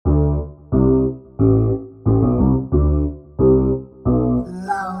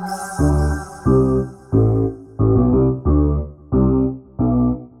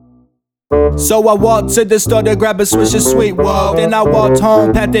So I walked to the store to grab a swisher sweet, whoa. Then I walked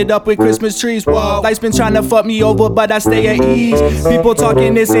home, packed it up with Christmas trees, whoa. Life's been trying to fuck me over, but I stay at ease. People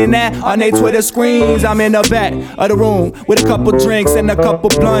talking this and that on their Twitter screens. I'm in the back of the room with a couple drinks and a couple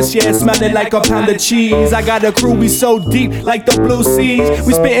blunts, yeah, smelling like a pound of cheese. I got a crew, we so deep like the blue seas.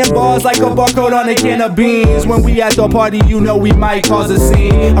 We spitting bars like a barcode on a can of beans. When we at the party, you know we might cause a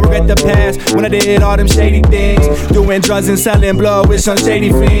scene. I regret the past when I did all them shady things, doing drugs and selling blood with some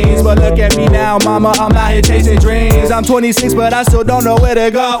shady fiends. But look at me now, mama, I'm out here chasing dreams. I'm 26, but I still don't know where to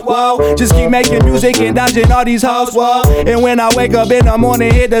go, whoa. Just keep making music and dodging all these hoes, whoa. And when I wake up in the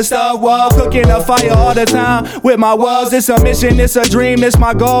morning, hit the stove, whoa. Cooking a fire all the time with my walls. It's a mission, it's a dream, it's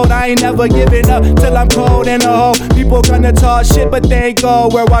my goal. I ain't never giving up till I'm cold in a hole. People gonna talk shit, but they ain't go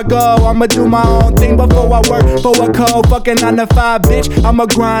where I go. I'ma do my own thing before I work for a code. Fucking 9 to 5, bitch, I'ma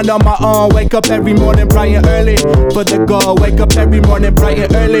grind on my own. Wake up every morning bright and early for the goal. Wake up every morning bright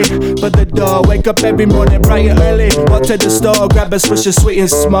and early for the door. Wake up every morning bright and early. Walk to the store, grab a swisher sweet and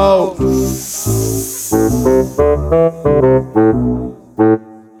smoke.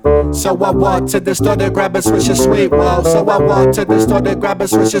 So I walked to the store to grab a swisher sweet, whoa. So I walked to the store to grab a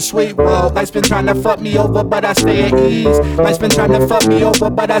swisher sweet, whoa. Life's been trying to fuck me over, but I stay at ease. Life's been trying to fuck me over,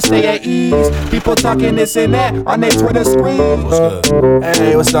 but I stay at ease. People talking this and that on their Twitter screens. What's good?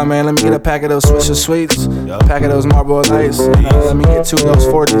 Hey, what's up, man? Let me get a pack of those swisher sweets, Yo. a pack of those Marlboro Lights, and let me get 2 of those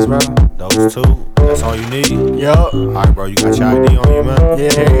 40s, bro. Those 2, that's all you need? Yo. Alright, bro, you got your ID on you, man?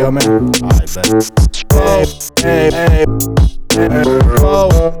 Yeah, here you go, man. Alright, bet. Hey. Whoa.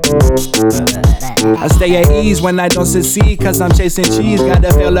 I stay at ease when I don't succeed, cause I'm chasing cheese.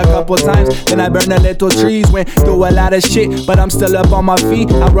 Gotta fail a couple times, then I burn a little trees. Went through a lot of shit, but I'm still up on my feet.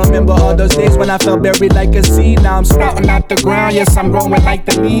 I remember all those days when I felt buried like a seed. Now I'm sprouting out the ground, yes, I'm growing like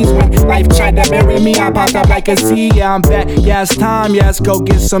the leaves. When life tried to bury me, I popped up like a seed. Yeah, I'm back, yeah, it's time, yeah, let's go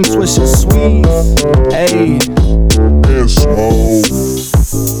get some swisher sweets. Hey, and smoke.